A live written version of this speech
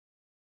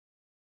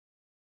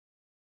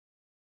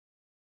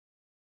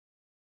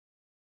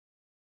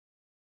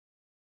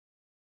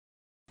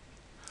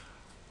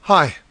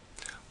Hi,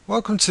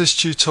 welcome to this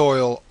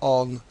tutorial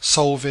on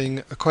solving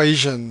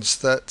equations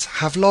that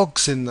have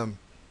logs in them.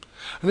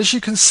 And as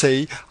you can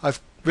see, I've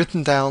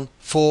written down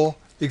 4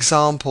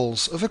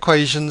 examples of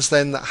equations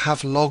then that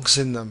have logs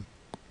in them.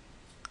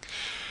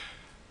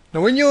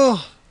 Now when you're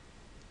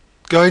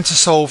going to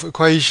solve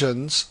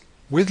equations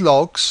with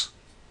logs,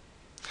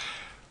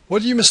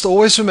 what you must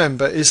always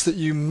remember is that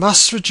you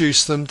must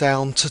reduce them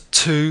down to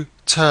 2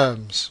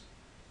 terms.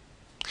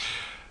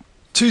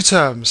 2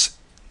 terms.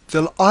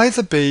 They'll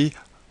either be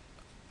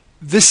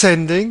this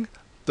ending,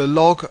 the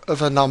log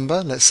of a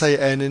number, let's say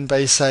n in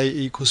base a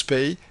equals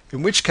b,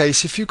 in which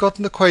case if you've got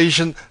an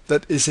equation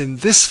that is in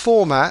this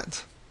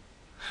format,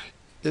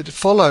 it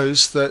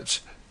follows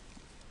that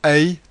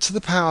a to the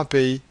power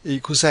b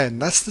equals n.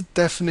 That's the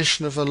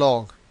definition of a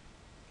log.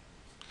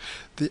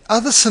 The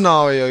other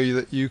scenario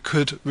that you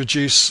could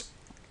reduce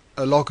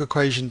a log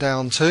equation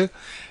down to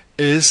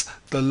is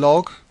the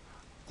log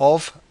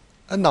of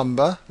a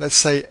number, let's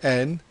say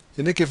n,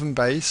 in a given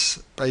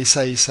base a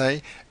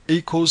say,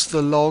 equals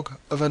the log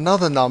of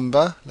another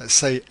number, let's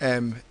say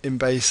m in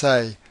base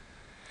a.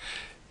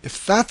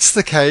 If that's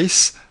the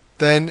case,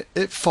 then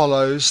it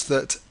follows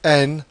that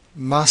n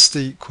must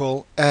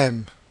equal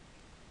m.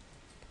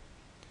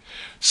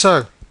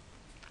 So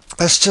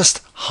let's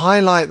just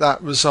highlight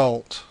that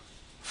result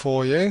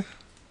for you.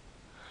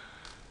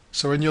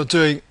 So when you're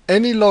doing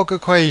any log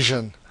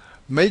equation,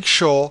 make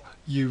sure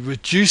you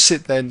reduce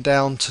it then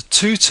down to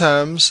 2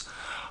 terms,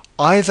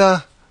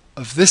 either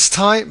of this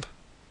type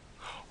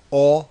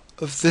or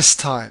of this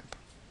type.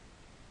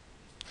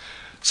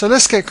 So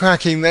let's get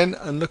cracking then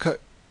and look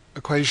at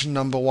equation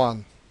number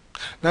 1.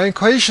 Now in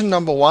equation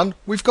number 1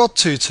 we've got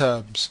 2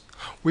 terms.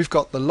 We've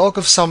got the log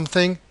of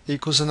something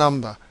equals a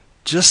number,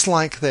 just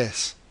like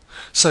this.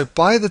 So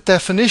by the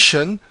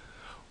definition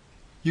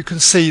you can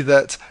see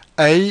that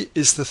a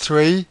is the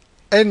 3,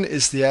 n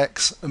is the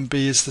x and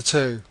b is the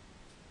 2.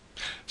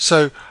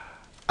 So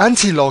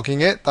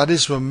anti-logging it, that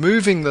is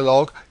removing the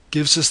log,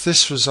 gives us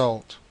this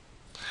result.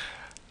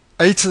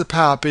 A to the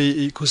power b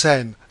equals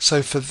n.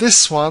 So for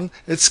this one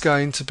it's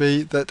going to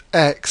be that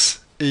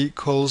x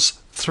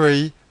equals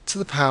 3 to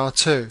the power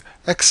 2.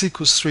 X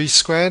equals 3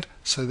 squared,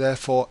 so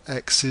therefore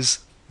x is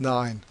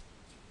 9.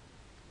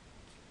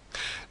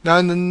 Now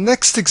in the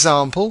next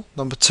example,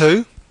 number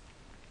 2,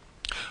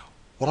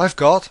 what I've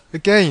got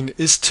again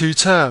is 2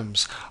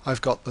 terms.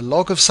 I've got the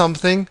log of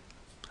something,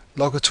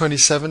 log of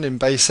 27 in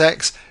base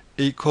x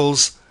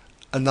equals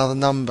another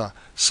number.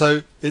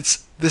 So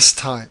it's this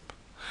type.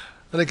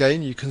 And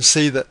again you can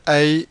see that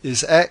a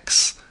is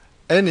x,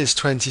 n is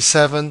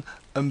 27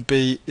 and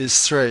b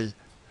is 3.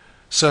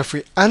 So if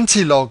we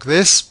anti-log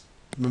this,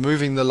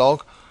 removing the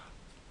log,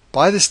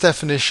 by this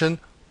definition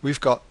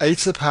we've got a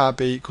to the power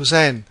b equals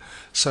n.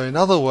 So in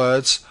other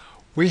words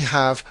we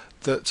have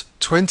that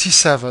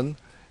 27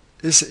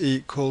 is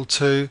equal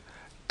to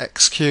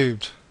x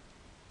cubed.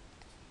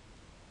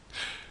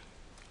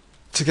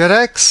 To get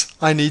x,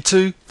 I need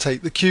to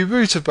take the cube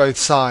root of both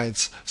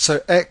sides.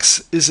 So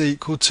x is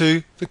equal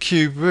to the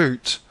cube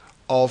root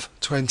of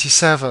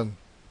 27.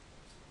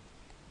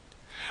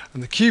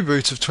 And the cube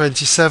root of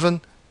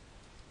 27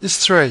 is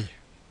 3.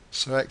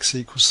 So x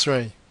equals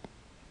 3.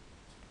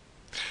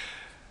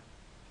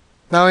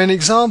 Now in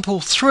example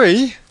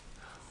 3,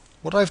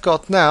 what I've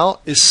got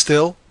now is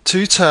still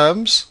 2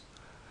 terms,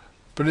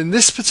 but in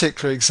this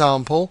particular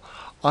example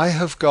I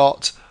have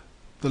got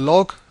the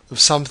log of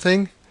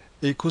something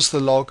equals the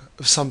log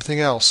of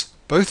something else,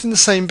 both in the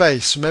same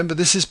base. Remember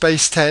this is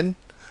base 10,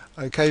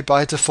 okay,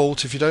 by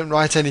default. If you don't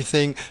write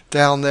anything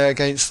down there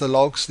against the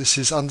logs, this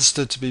is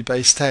understood to be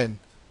base 10.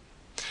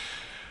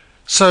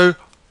 So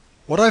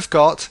what I've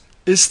got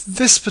is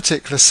this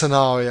particular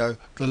scenario.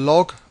 The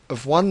log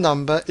of one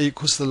number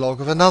equals the log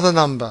of another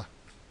number.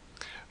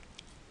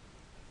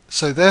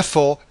 So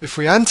therefore if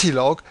we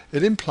anti-log,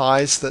 it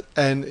implies that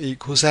n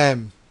equals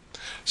m.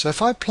 So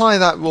if I apply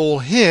that rule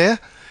here,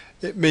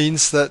 it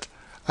means that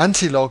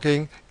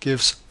anti-logging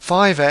gives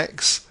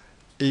 5x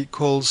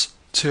equals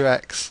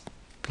 2x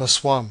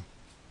plus 1.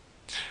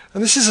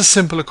 And this is a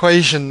simple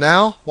equation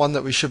now, one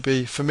that we should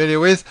be familiar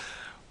with.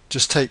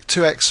 Just take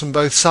 2x from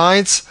both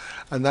sides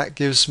and that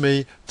gives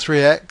me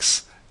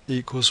 3x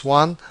equals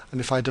 1.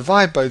 And if I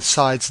divide both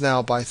sides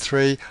now by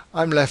 3,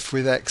 I'm left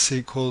with x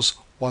equals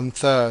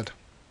 1/3.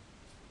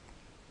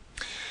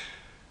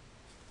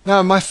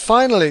 Now in my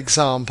final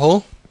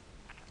example,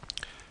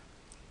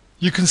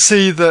 you can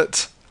see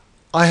that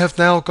I have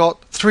now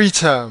got 3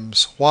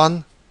 terms.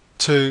 1,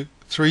 2,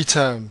 3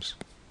 terms.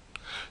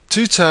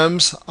 2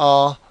 terms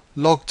are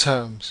log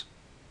terms.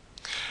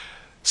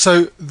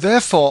 So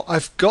therefore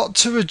I've got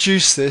to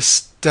reduce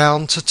this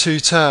down to 2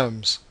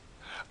 terms.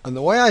 And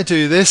the way I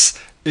do this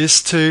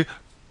is to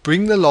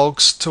bring the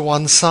logs to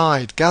one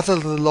side, gather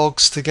the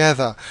logs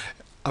together.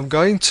 I'm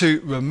going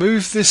to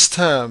remove this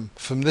term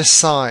from this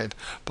side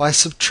by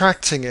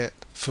subtracting it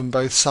from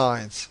both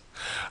sides.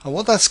 And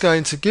what that's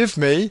going to give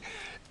me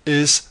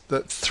is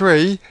that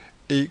 3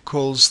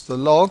 equals the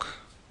log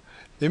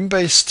in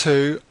base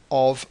 2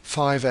 of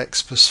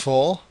 5x plus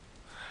 4,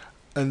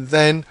 and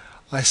then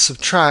I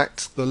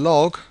subtract the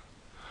log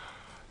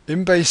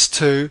in base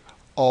 2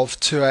 of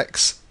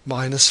 2x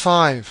minus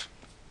 5.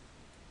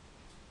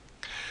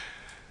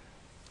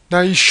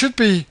 Now you should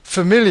be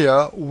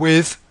familiar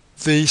with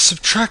the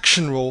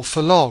subtraction rule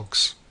for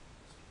logs.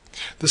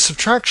 The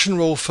subtraction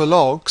rule for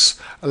logs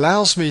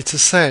allows me to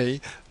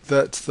say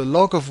that the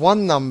log of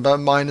one number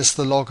minus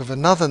the log of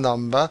another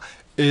number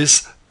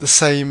is the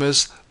same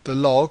as the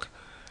log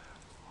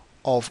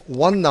of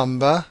one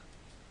number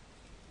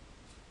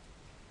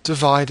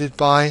divided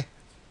by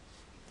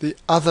the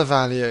other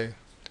value,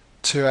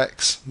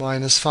 2x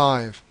minus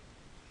 5.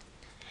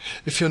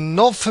 If you're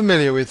not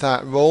familiar with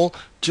that rule,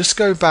 just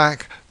go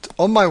back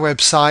on my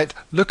website,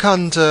 look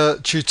under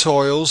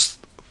tutorials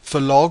for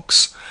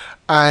logs,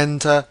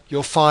 and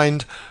you'll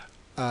find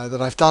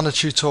that I've done a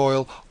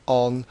tutorial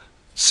on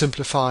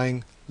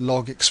simplifying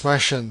log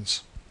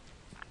expressions.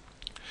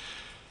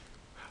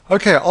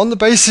 Okay, on the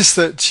basis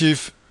that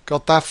you've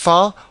got that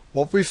far,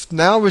 what we've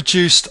now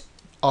reduced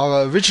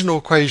our original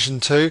equation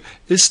to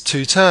is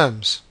two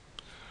terms.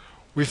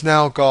 We've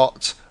now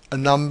got a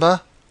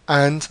number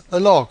and a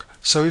log.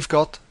 So we've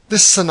got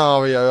this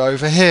scenario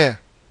over here.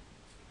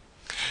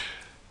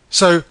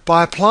 So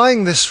by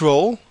applying this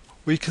rule,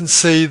 we can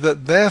see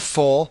that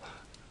therefore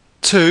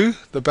 2,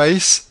 the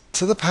base,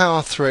 to the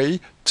power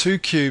 3, 2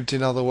 cubed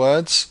in other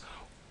words,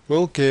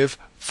 will give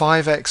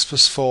 5x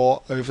plus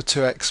 4 over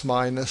 2x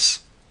minus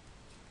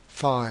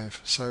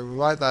 5. So we'll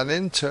write that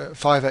in,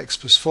 5x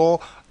plus 4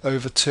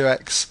 over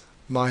 2x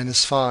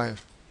minus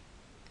 5.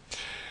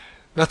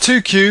 Now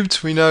 2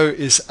 cubed we know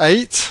is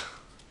 8.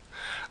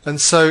 And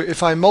so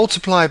if I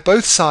multiply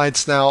both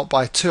sides now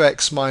by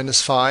 2x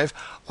minus 5,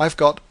 I've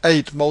got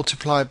 8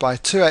 multiplied by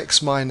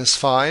 2x minus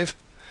 5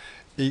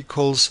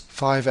 equals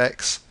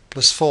 5x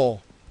plus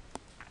 4.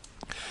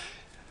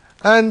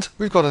 And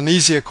we've got an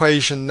easy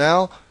equation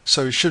now,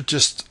 so we should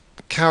just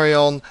carry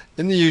on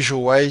in the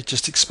usual way,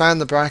 just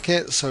expand the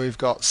bracket. So we've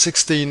got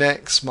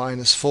 16x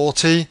minus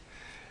 40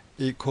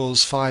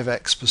 equals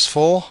 5x plus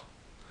 4.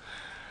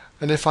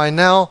 And if I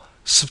now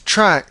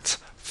subtract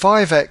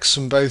 5x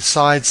from both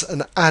sides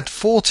and add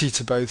 40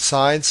 to both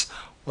sides,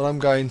 what I'm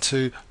going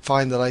to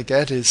find that I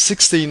get is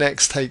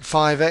 16x take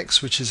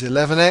 5x, which is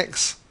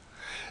 11x,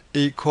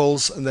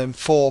 equals, and then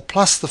 4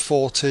 plus the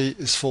 40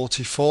 is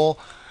 44,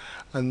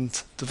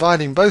 and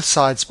dividing both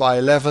sides by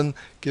 11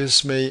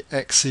 gives me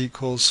x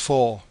equals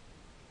 4.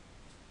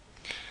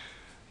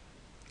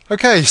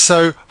 Okay,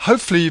 so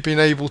hopefully you've been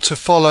able to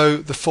follow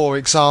the 4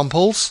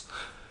 examples.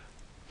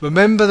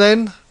 Remember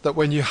then that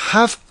when you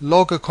have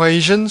log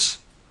equations,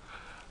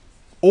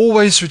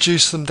 always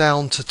reduce them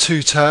down to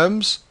two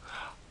terms,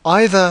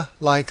 either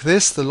like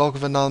this, the log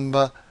of a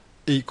number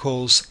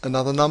equals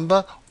another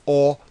number,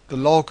 or the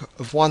log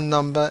of one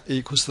number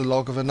equals the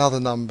log of another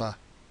number.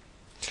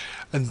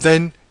 And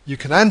then you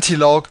can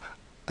anti-log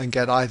and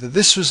get either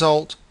this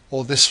result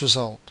or this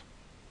result.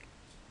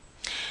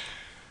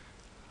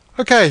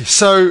 Okay,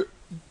 so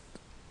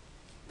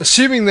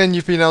assuming then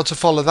you've been able to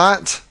follow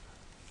that,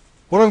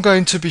 what I'm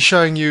going to be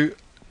showing you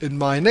in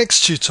my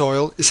next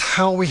tutorial is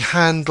how we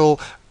handle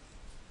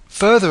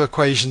further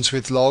equations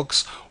with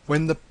logs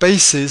when the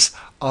bases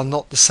are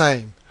not the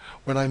same,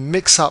 when I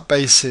mix up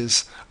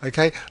bases.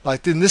 Okay,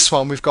 like in this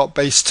one we've got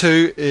base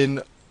 2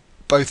 in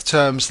both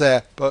terms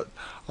there, but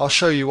I'll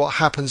show you what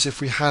happens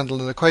if we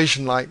handle an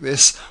equation like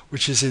this,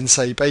 which is in,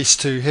 say, base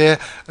 2 here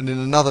and in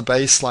another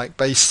base like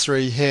base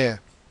 3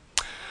 here.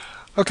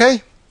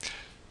 Okay,